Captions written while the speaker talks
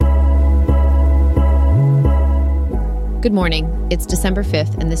Good morning. It's December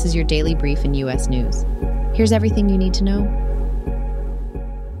 5th, and this is your daily brief in U.S. news. Here's everything you need to know.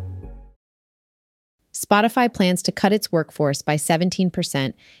 Spotify plans to cut its workforce by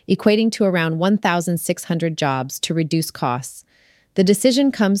 17%, equating to around 1,600 jobs to reduce costs. The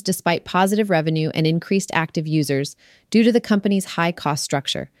decision comes despite positive revenue and increased active users due to the company's high cost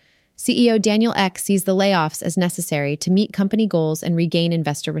structure. CEO Daniel Ek sees the layoffs as necessary to meet company goals and regain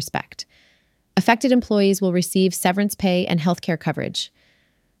investor respect. Affected employees will receive severance pay and healthcare coverage.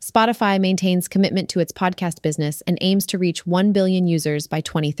 Spotify maintains commitment to its podcast business and aims to reach 1 billion users by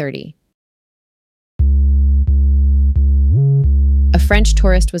 2030. A French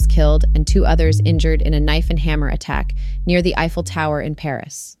tourist was killed and 2 others injured in a knife and hammer attack near the Eiffel Tower in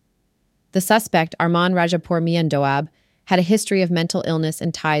Paris. The suspect, Armand Rajapour Miandoab, had a history of mental illness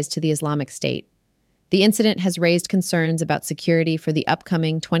and ties to the Islamic State. The incident has raised concerns about security for the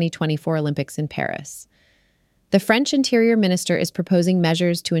upcoming 2024 Olympics in Paris. The French Interior Minister is proposing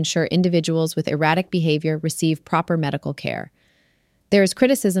measures to ensure individuals with erratic behavior receive proper medical care. There is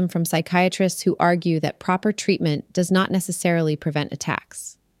criticism from psychiatrists who argue that proper treatment does not necessarily prevent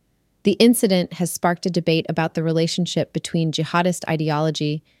attacks. The incident has sparked a debate about the relationship between jihadist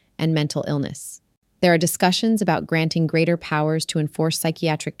ideology and mental illness. There are discussions about granting greater powers to enforce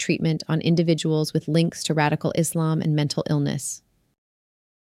psychiatric treatment on individuals with links to radical Islam and mental illness.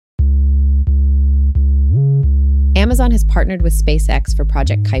 Amazon has partnered with SpaceX for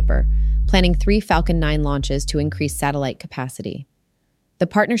Project Kuiper, planning 3 Falcon 9 launches to increase satellite capacity. The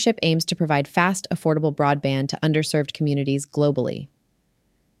partnership aims to provide fast, affordable broadband to underserved communities globally.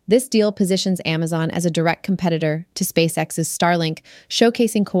 This deal positions Amazon as a direct competitor to SpaceX's Starlink,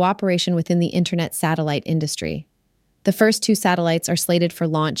 showcasing cooperation within the internet satellite industry. The first 2 satellites are slated for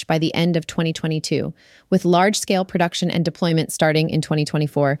launch by the end of 2022, with large-scale production and deployment starting in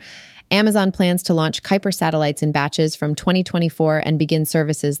 2024. Amazon plans to launch Kuiper satellites in batches from 2024 and begin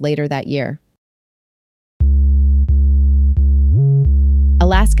services later that year.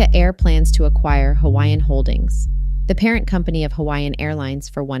 Alaska Air plans to acquire Hawaiian Holdings, the parent company of Hawaiian Airlines,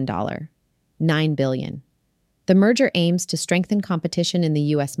 for $1, $9 billion. The merger aims to strengthen competition in the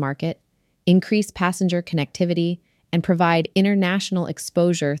U.S. market, increase passenger connectivity, and provide international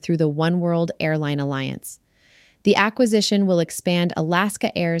exposure through the One World Airline Alliance. The acquisition will expand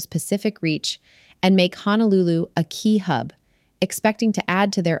Alaska Air's Pacific reach and make Honolulu a key hub, expecting to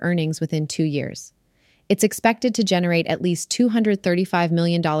add to their earnings within 2 years. It's expected to generate at least $235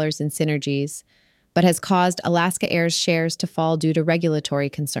 million in synergies, but has caused Alaska Air's shares to fall due to regulatory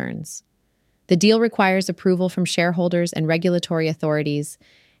concerns. The deal requires approval from shareholders and regulatory authorities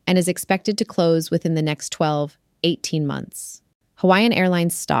and is expected to close within the next 18 months. Hawaiian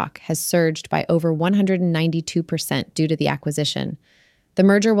Airlines stock has surged by over 192% due to the acquisition. The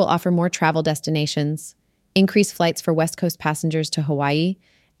merger will offer more travel destinations, increase flights for West Coast passengers to Hawaii,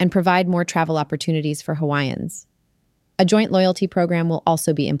 and provide more travel opportunities for Hawaiians. A joint loyalty program will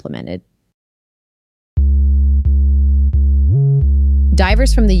also be implemented.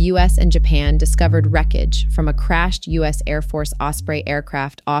 Divers from the U.S. and Japan discovered wreckage from a crashed U.S. Air Force Osprey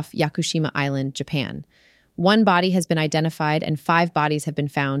aircraft off Yakushima Island, Japan. 1 body has been identified and 5 bodies have been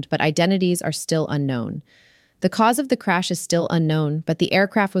found, but identities are still unknown. The cause of the crash is still unknown, but the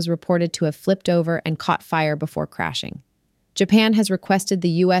aircraft was reported to have flipped over and caught fire before crashing. Japan has requested the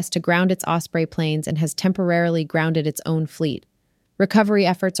U.S. to ground its Osprey planes and has temporarily grounded its own fleet. Recovery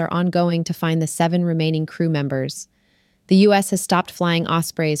efforts are ongoing to find the 7 remaining crew members. The U.S. has stopped flying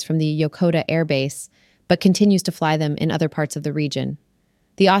Ospreys from the Yokota Air Base, but continues to fly them in other parts of the region.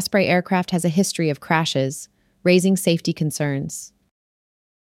 The Osprey aircraft has a history of crashes, raising safety concerns.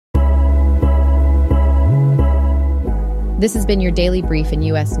 This has been your daily brief in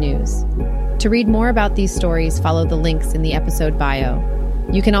U.S. news. To read more about these stories, follow the links in the episode bio.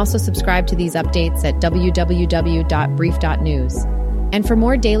 You can also subscribe to these updates at www.brief.news. And for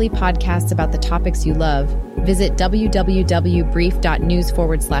more daily podcasts about the topics you love, visit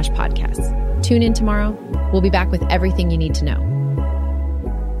www.brief.news/podcasts. Tune in tomorrow. We'll be back with everything you need to know.